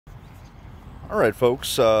Alright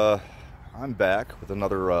folks, I'm back with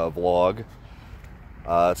another vlog.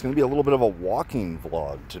 It's going to be a little bit of a walking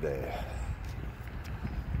vlog today.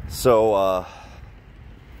 So,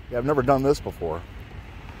 yeah, I've never done this before.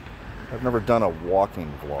 I've never done a walking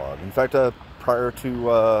vlog. In fact, prior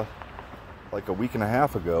to like a week and a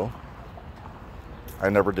half ago, I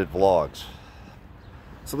never did vlogs.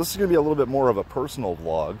 So this is going to be a little bit more of a personal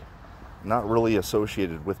vlog, not really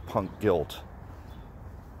associated with punk guilt.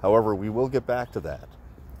 However, we will get back to that.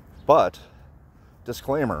 But,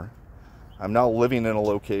 disclaimer, I'm now living in a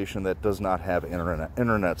location that does not have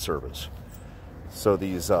internet service. So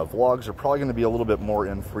these vlogs are probably going to be a little bit more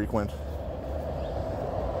infrequent.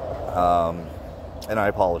 And I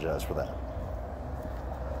apologize for that.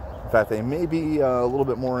 In fact, they may be a little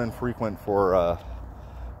bit more infrequent for a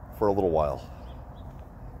little while.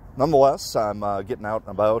 Nonetheless, I'm getting out and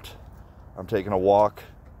about. I'm taking a walk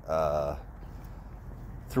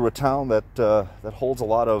through a town that holds a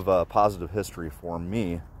lot of positive history for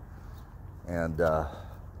me, and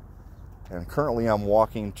currently I'm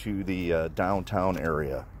walking to the downtown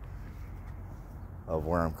area of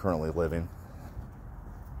where I'm currently living.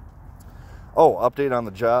 Oh, update on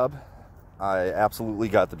the job. I absolutely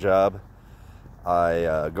got the job.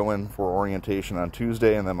 I go in for orientation on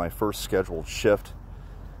Tuesday, and then my first scheduled shift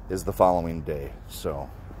is the following day. So,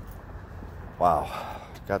 wow,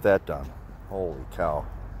 got that done. Holy cow.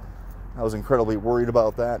 I was incredibly worried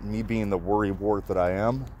about that, and me being the worrywart that I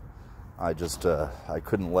am, I just, I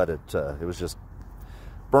couldn't let it, it was just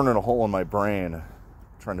burning a hole in my brain,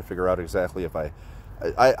 trying to figure out exactly if I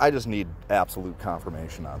just need absolute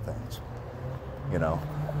confirmation on things, you know,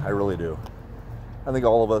 I really do. I think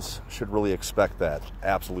all of us should really expect that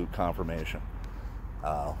absolute confirmation.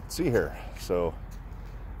 Let's see here, so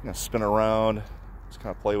I'm going to spin around, just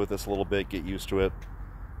kind of play with this a little bit, get used to it.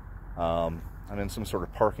 I'm in some sort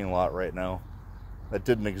of parking lot right now that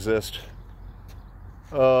didn't exist.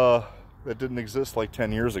 That didn't exist like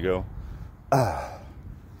 10 years ago. I'm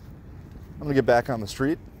gonna get back on the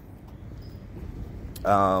street.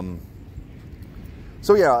 So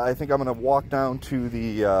yeah, I think I'm gonna walk down to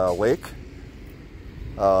the lake.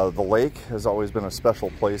 The lake has always been a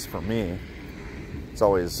special place for me. It's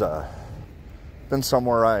always been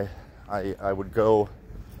somewhere I would go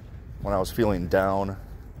when I was feeling down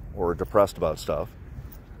or depressed about stuff,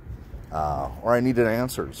 or I needed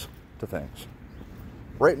answers to things.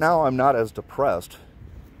 Right now, I'm not as depressed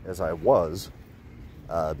as I was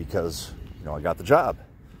because, you know, I got the job.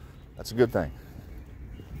 That's a good thing.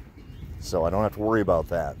 So I don't have to worry about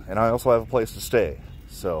that. And I also have a place to stay.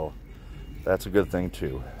 So that's a good thing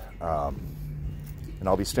too. And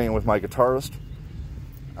I'll be staying with my guitarist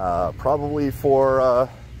probably for,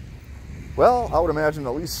 well, I would imagine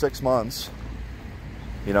at least 6 months.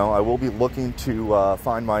 You know, I will be looking to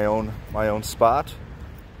find my own spot.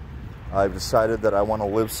 I've decided that I want to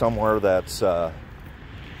live somewhere that's, well,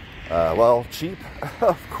 cheap,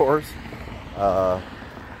 of course.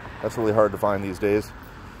 That's really hard to find these days.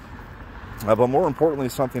 But more importantly,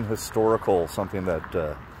 something historical, something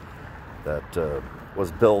that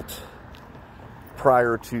was built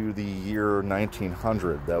prior to the year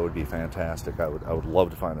 1900. That would be fantastic. I would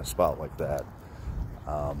love to find a spot like that.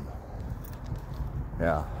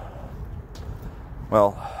 Yeah.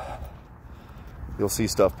 Well, you'll see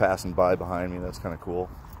stuff passing by behind me. That's kind of cool.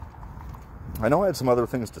 I know I had some other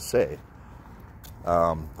things to say.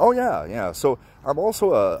 Oh yeah. So I'm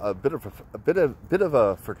also a bit of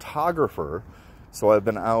a photographer. So I've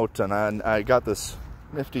been out, and I got this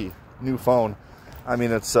nifty new phone. I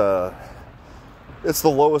mean, it's the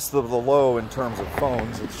lowest of the low in terms of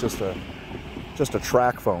phones. It's just a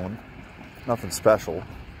track phone, nothing special.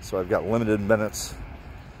 So I've got limited minutes,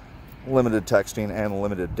 limited texting, and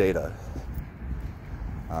limited data.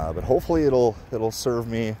 But hopefully it'll serve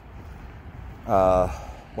me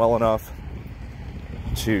well enough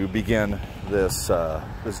to begin this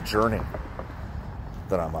this journey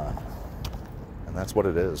that I'm on. And that's what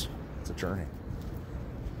it is. It's a journey.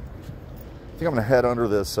 I think I'm gonna head under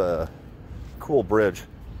this cool bridge.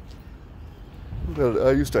 I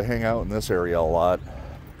used to hang out in this area a lot.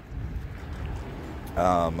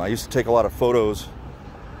 I used to take a lot of photos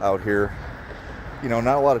out here. You know,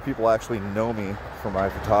 not a lot of people actually know me for my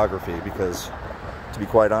photography because, to be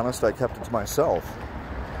quite honest, I kept it to myself.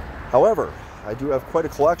 However, I do have quite a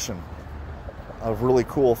collection of really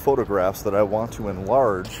cool photographs that I want to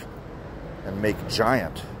enlarge and make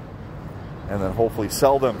giant, and then hopefully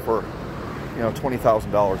sell them for, you know,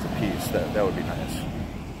 $20,000 a piece. That would be nice.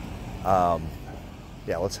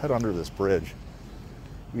 Yeah, let's head under this bridge.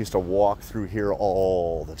 We used to walk through here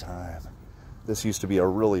all the time. This used to be a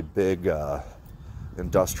really big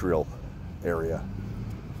industrial area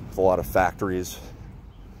with a lot of factories.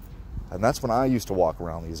 And that's when I used to walk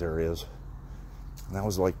around these areas. And that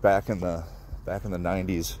was like back in the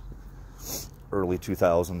 90s, early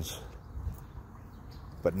 2000s.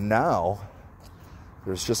 But now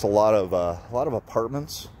there's just a lot of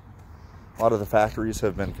apartments. A lot of the factories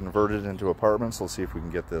have been converted into apartments. Let's see if we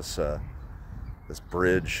can get this this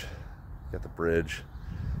bridge. Get the bridge.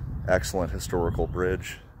 Excellent historical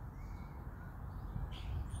bridge.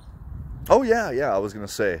 Oh yeah, I was gonna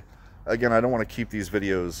say, again, I don't want to keep these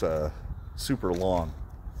videos super long.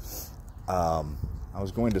 I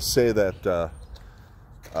was going to say that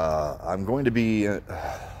I'm going to be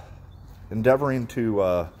endeavoring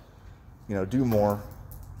to you know, do more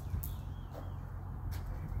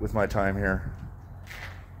with my time here.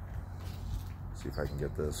 Let's see if I can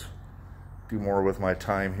get this. Do more with my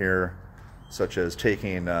time here, such as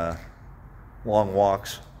taking long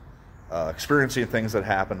walks, experiencing things that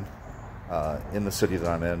happen in the city that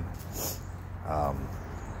I'm in,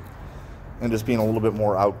 and just being a little bit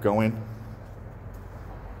more outgoing,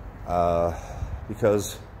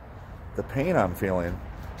 because the pain I'm feeling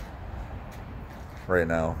right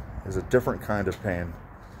now is a different kind of pain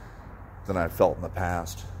than I've felt in the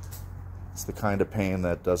past. It's the kind of pain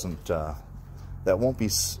that doesn't, that won't be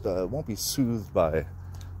soothed by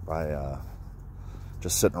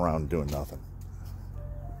just sitting around doing nothing.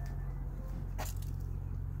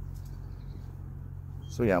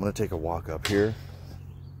 So yeah, I'm gonna take a walk up here.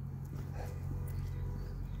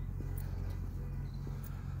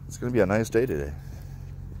 It's gonna be a nice day today.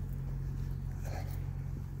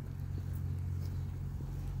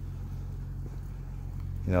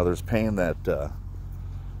 You know, there's pain that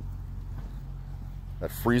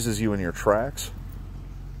that freezes you in your tracks,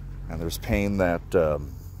 and there's pain that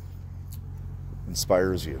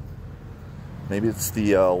inspires you. Maybe it's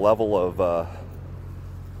the level of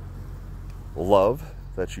love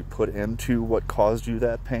that you put into what caused you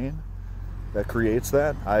that pain that creates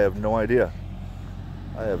that. I have no idea.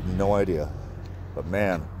 I have no idea. But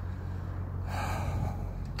man,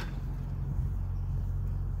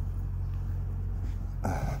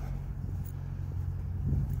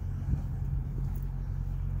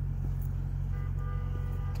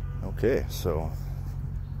 okay, so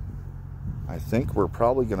I think we're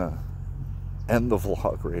probably gonna end the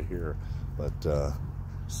vlog right here, but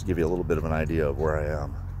just to give you a little bit of an idea of where I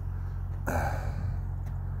am.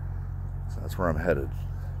 So that's where I'm headed.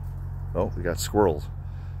 Oh, we got squirrels.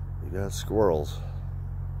 We got squirrels.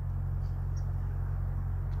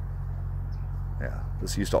 Yeah,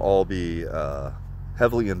 this used to all be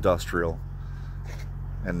heavily industrial,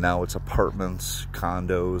 and now it's apartments,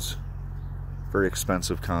 condos, very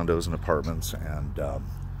expensive condos and apartments, and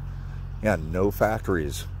yeah, no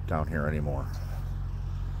factories down here anymore,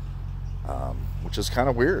 which is kind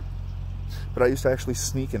of weird. But I used to actually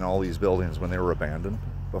sneak in all these buildings when they were abandoned,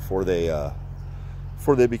 before they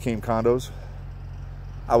became condos.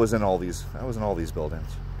 I was in all these buildings.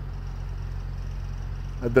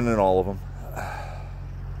 I've been in all of them.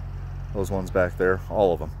 Those ones back there,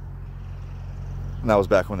 all of them. And that was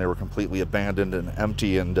back when they were completely abandoned and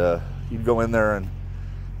empty, and you'd go in there, and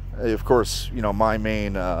of course, you know, my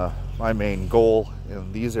main goal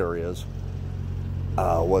in these areas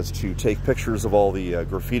was to take pictures of all the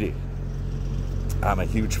graffiti. I'm a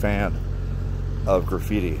huge fan of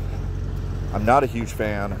graffiti. I'm not a huge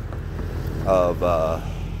fan of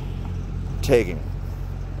tagging,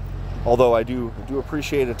 although I do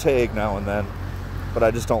appreciate a tag now and then, but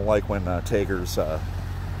I just don't like when taggers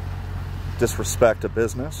disrespect a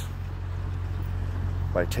business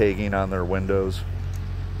by tagging on their windows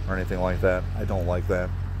or anything like that. I don't like that.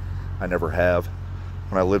 I never have.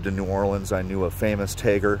 When I lived in New Orleans, I knew a famous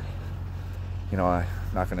tagger. You know, I'm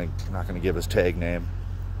not gonna give his tag name,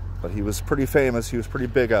 but he was pretty famous. He was pretty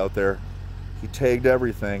big out there. He tagged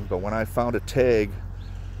everything, but when I found a tag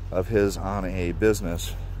of his on a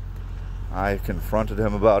business, I confronted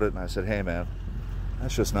him about it, and I said, hey man,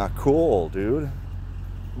 that's just not cool, dude.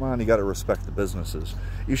 Come on, you gotta respect the businesses.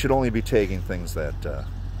 You should only be tagging things that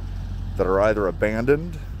are either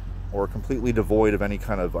abandoned or completely devoid of any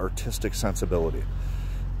kind of artistic sensibility,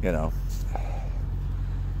 you know.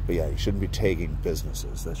 But yeah, you shouldn't be tagging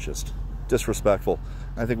businesses. That's just disrespectful.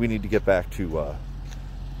 I think we need to get back to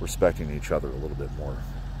respecting each other a little bit more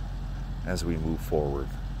as we move forward.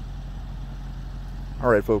 All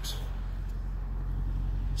right, folks.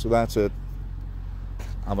 So that's it.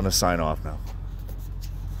 I'm going to sign off now.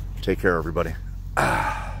 Take care, everybody.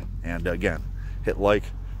 And again, hit like,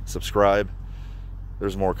 subscribe.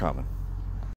 There's more coming.